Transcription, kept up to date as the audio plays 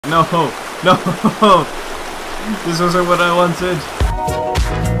No, no, this wasn't what I wanted.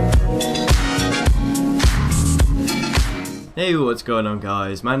 Hey, what's going on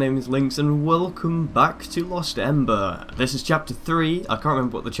guys? My name is Lynx and welcome back to Lost Ember. This is chapter 3. I can't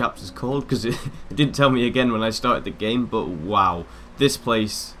remember what the chapter's called because it didn't tell me again when I started the game, but wow, this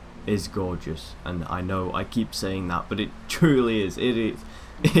place is gorgeous. And I know I keep saying that, but it truly is. It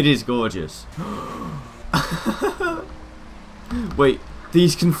is gorgeous. Wait,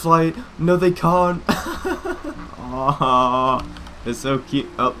 these can fly? No, they can't. Oh, they're so cute.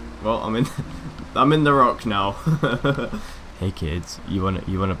 Oh, well, I'm in the rock now. Hey kids, you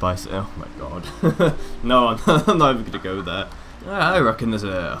wanna buy some? Oh my god. No, I'm not even gonna go there. I reckon there's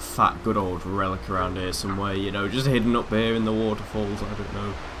a fat good old relic around here somewhere, you know, just hidden up here in the waterfalls, I don't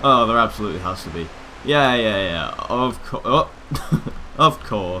know. Oh, there absolutely has to be. Yeah, of course. Oh. Of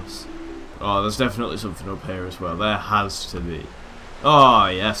course. Oh, there's definitely something up here as well, there has to be. Oh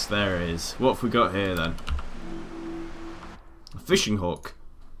yes, there is. What have we got here then? A fishing hook.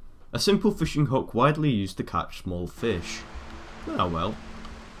 A simple fishing hook widely used to catch small fish. Oh well.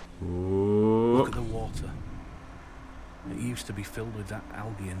 Ooh. Look at the water. It used to be filled with that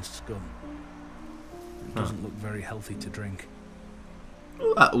algae and scum. It doesn't look very healthy to drink.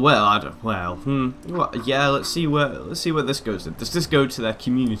 Well, I don't. Well, yeah. Let's see where this goes. Does this go to their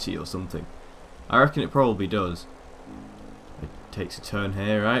community or something? I reckon it probably does. It takes a turn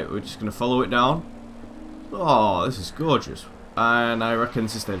here, right? We're just gonna follow it down. Oh, this is gorgeous. And I reckon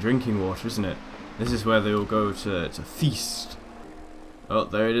this is their drinking water, isn't it? This is where they all go to feast. Oh,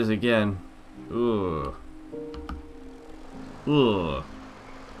 there it is again. Ooh. Ooh.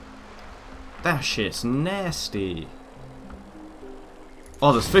 That shit's nasty.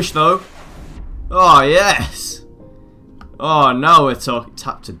 Oh, there's fish though. Oh, yes. Oh, now we're talking.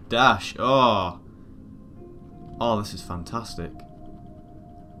 Tap to dash. Oh. Oh, this is fantastic.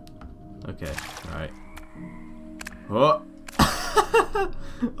 Okay, right. Oh.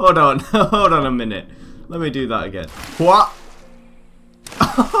 Hold on, hold on a minute. Let me do that again. What?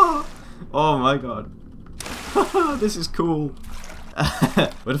 Oh my god. This is cool.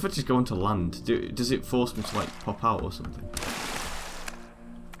 What if I just go onto land? Does it force me to like pop out or something?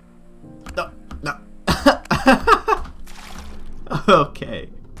 No. Okay.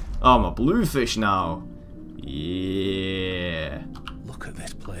 Oh, I'm a bluefish now. Yeah. Look at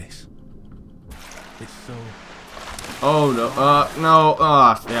this place. It's so... Oh no, no,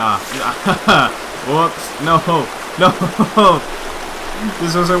 yeah. Whoops, no.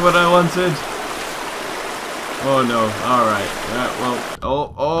 This wasn't what I wanted. Oh no, alright.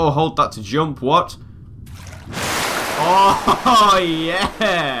 Well, oh, hold that to jump, what? Oh,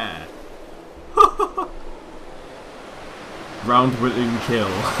 yeah! Round-winning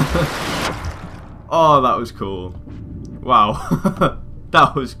kill. Oh, that was cool. Wow,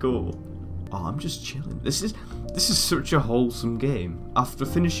 that was cool. Oh, I'm just chilling. This is such a wholesome game. After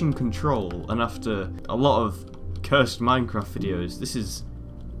finishing Control and after a lot of cursed Minecraft videos, this is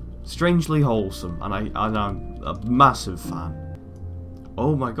strangely wholesome, and I'm a massive fan.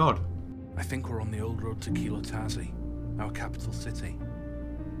 Oh my god. I think we're on the old road to Kilotazi, our capital city.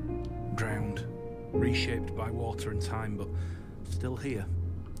 Drowned, reshaped by water and time, but still here.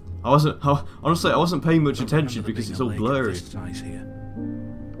 Honestly, I wasn't paying much attention because it's all blurry.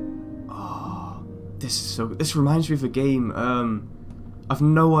 This reminds me of a game. I've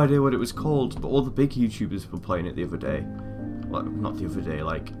no idea what it was called, but all the big YouTubers were playing it the other day. Well, not the other day,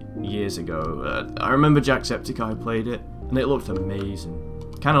 like years ago. I remember Jacksepticeye played it, and it looked amazing.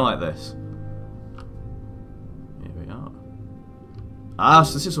 Kind of like this. Here we are. Ah,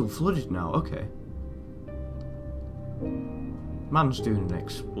 so this is all flooded now. Okay. Man's doing an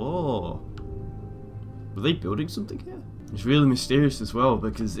explore. Were they building something here? It's really mysterious as well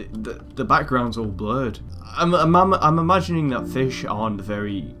because the background's all blurred. I'm imagining that fish aren't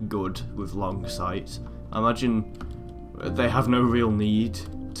very good with long sight. I imagine they have no real need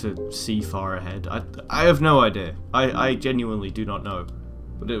to see far ahead. I have no idea. I genuinely do not know.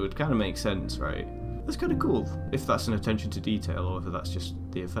 But it would kind of make sense, right? That's kind of cool, if that's an attention to detail or if that's just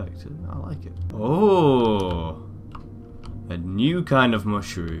the effect. I like it. Oh, a new kind of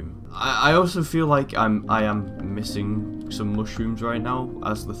mushroom. I also feel like I am missing some mushrooms right now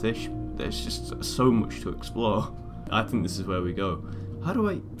as the fish. There's just so much to explore. I think this is where we go. How do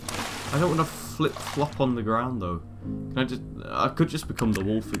I don't want to flip-flop on the ground though. I could just become the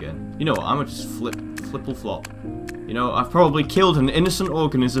wolf again. You know what, I'm gonna just flipple-flop. You know, I've probably killed an innocent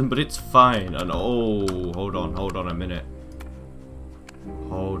organism, but it's fine. And oh, hold on a minute.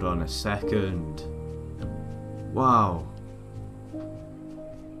 Hold on a second. Wow.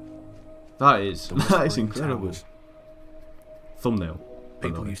 That is incredible. Thumbnail.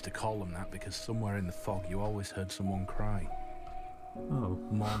 People used to call them that because somewhere in the fog you always heard someone cry. Oh.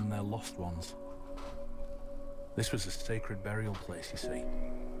 Mourn their lost ones. This was a sacred burial place, you see.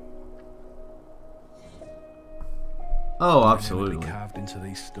 Oh, My absolutely. name would be carved into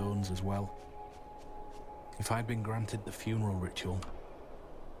these stones as well. If I'd been granted the funeral ritual,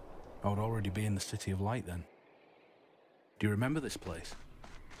 I would already be in the City of Light then. Do you remember this place?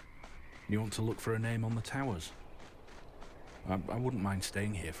 You want to look for a name on the towers? I wouldn't mind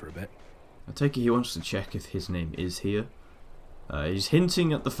staying here for a bit. I take it he wants to check if his name is here. He's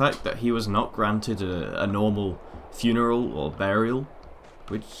hinting at the fact that he was not granted a normal funeral or burial,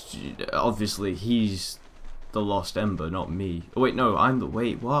 which obviously he's the Lost Ember, not me. Oh wait, no, I'm the.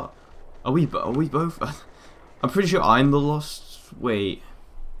 Wait, what? Are we both? I'm pretty sure I'm the Lost. Wait.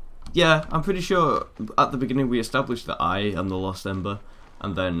 Yeah, I'm pretty sure at the beginning we established that I am the Lost Ember,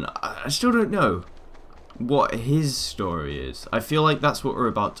 and then I still don't know what his story is. I feel like that's what we're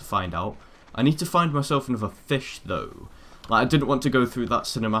about to find out. I need to find myself another fish though. Like, I didn't want to go through that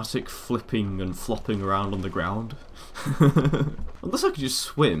cinematic flipping and flopping around on the ground. Unless I could just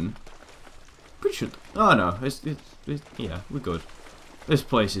swim. Pretty sure. Oh no, yeah, we're good. This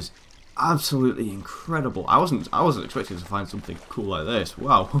place is absolutely incredible. I wasn't expecting to find something cool like this.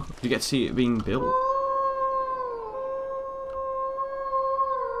 Wow. Did you get to see it being built?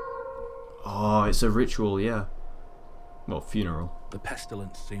 Oh, it's a ritual, yeah. Well, funeral. The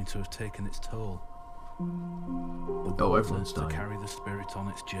pestilence seemed to have taken its toll. Oh, everyone's to dying. carry the spirit on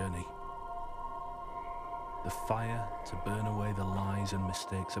its journey. The fire to burn away the lies and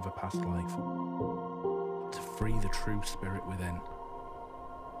mistakes of a past life. To free the true spirit within.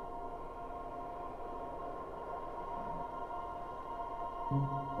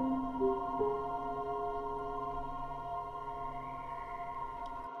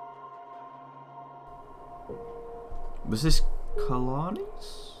 Was this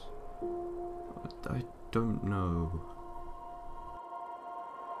Kalani's? I don't know.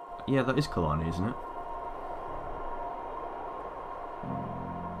 Yeah, that is Kalani, isn't it?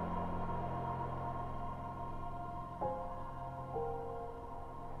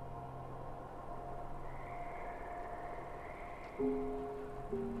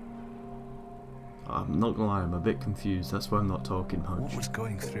 I'm not gonna lie, I'm a bit confused. That's why I'm not talking What much. was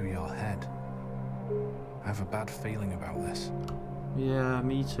going through your head? I have a bad feeling about this. Yeah,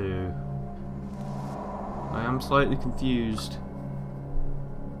 me too. I am slightly confused.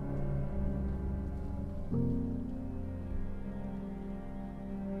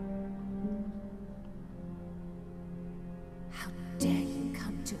 How dare you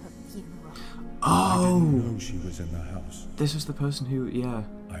come to her funeral? I Oh! didn't know she was in the house. This was the person who, yeah.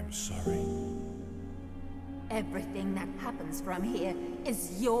 I'm sorry. Everything that happens from here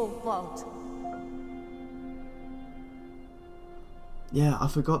is your fault. Yeah, I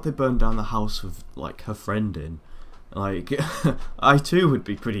forgot they burned down the house with, like, her friend in. Like, I too would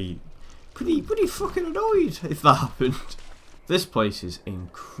be pretty fucking annoyed if that happened. This place is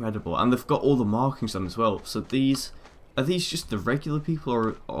incredible, and they've got all the markings on as well. So are these just the regular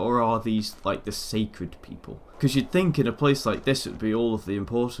people, or are these, like, the sacred people? Because you'd think in a place like this it would be all of the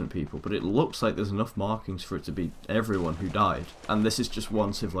important people, but it looks like there's enough markings for it to be everyone who died. And this is just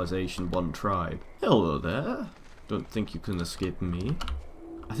one civilization, one tribe. Hello there. Don't think you can escape me.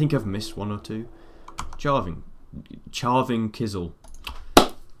 I think I've missed one or two. Charving Kizzle.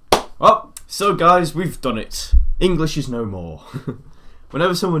 Oh, so guys, we've done it. English is no more.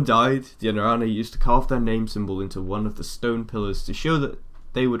 Whenever someone died, the Yanrana used to carve their name symbol into one of the stone pillars to show that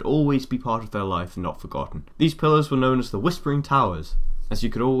they would always be part of their life and not forgotten. These pillars were known as the Whispering Towers, as you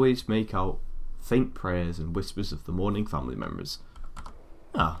could always make out faint prayers and whispers of the mourning family members.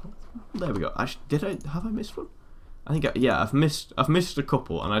 Ah, there we go. Actually, have I missed one? I think, yeah, I've missed a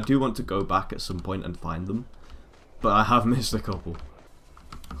couple, and I do want to go back at some point and find them. But I have missed a couple.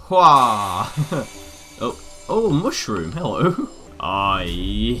 Hwah! oh, mushroom, hello. Ah,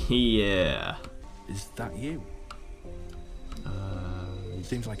 yeah. Is that you?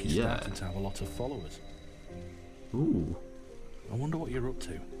 Seems like you're yeah. starting to have a lot of followers. Ooh. I wonder what you're up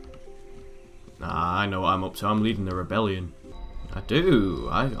to. Nah, I know what I'm up to. I'm leading the rebellion. I do.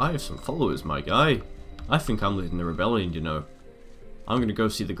 I have some followers, my guy. I think I'm leading the rebellion, you know. I'm gonna go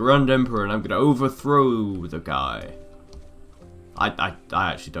see the Grand Emperor and I'm gonna overthrow the guy. I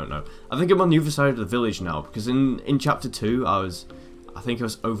actually don't know. I think I'm on the other side of the village now, because in chapter 2 I think I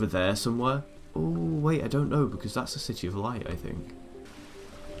was over there somewhere. Oh wait, I don't know, because that's the City of Light, I think.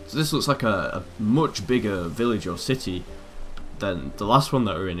 So this looks like a much bigger village or city than the last one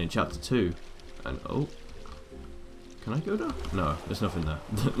that we're in chapter 2. And oh, can I go down? No, there's nothing there.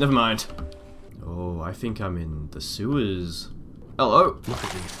 Never mind. Oh, I think I'm in the sewers. Hello. Look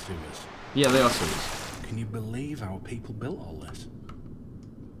at these sewers. Yeah, they are sewers. Can you believe how people built all this?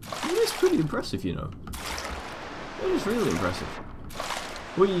 It is pretty impressive, you know. It is really impressive.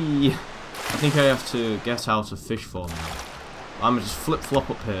 Whee! I think I have to get out of fish form now. I'm gonna just flip-flop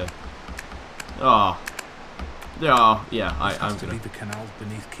up here. Ah. Oh. Yeah, I'm gonna... Leave the canals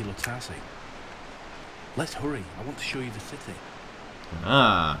beneath Kilotasi. Let's hurry. I want to show you the city.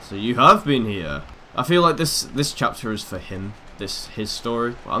 Ah, so you have been here. I feel like this chapter is for him. His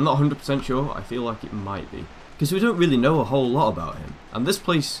story. But I'm not 100% sure. I feel like it might be. Because we don't really know a whole lot about him. And this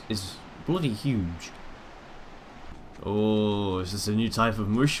place is bloody huge. Oh, is this a new type of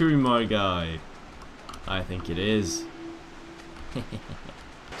mushroom, my guy? I think it is.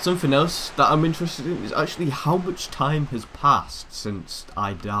 Something else that I'm interested in is actually how much time has passed since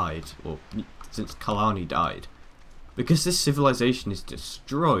I died, or since Kalani died. Because this civilization is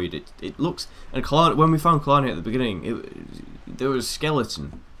destroyed. It looks, and Kalani, when we found Kalani at the beginning, there was a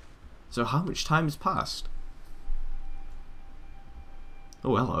skeleton. So how much time has passed?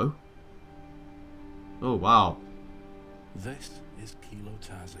 Oh, hello. Oh, wow. This is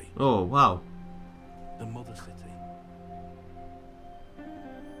Kilotasi. Oh, wow. The mother city.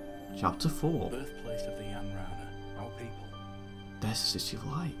 Chapter 4. Birthplace of the Yanrana, our people. There's the City of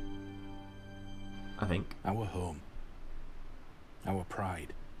Light. I think. Our home. Our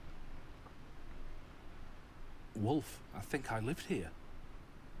pride. Wolf, I think I lived here.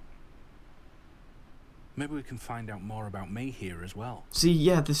 Maybe we can find out more about me here as well. See,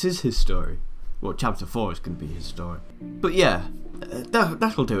 yeah, this is his story. Well, chapter 4 is going to be his story. But yeah,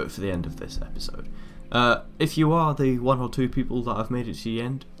 that'll do it for the end of this episode. If you are the 1 or 2 people that have made it to the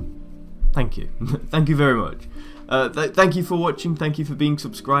end, thank you. Thank you very much. Thank you for watching, thank you for being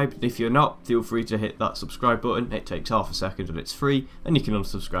subscribed. If you're not, feel free to hit that subscribe button. It takes half a second and it's free, and you can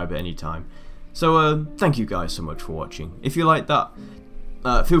unsubscribe at any time. So, thank you guys so much for watching. If you like that,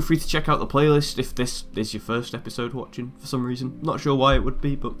 feel free to check out the playlist if this is your first episode watching for some reason. Not sure why it would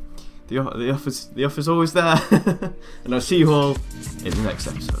be, but the offer's always there. And I'll see you all in the next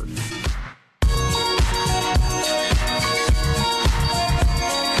episode.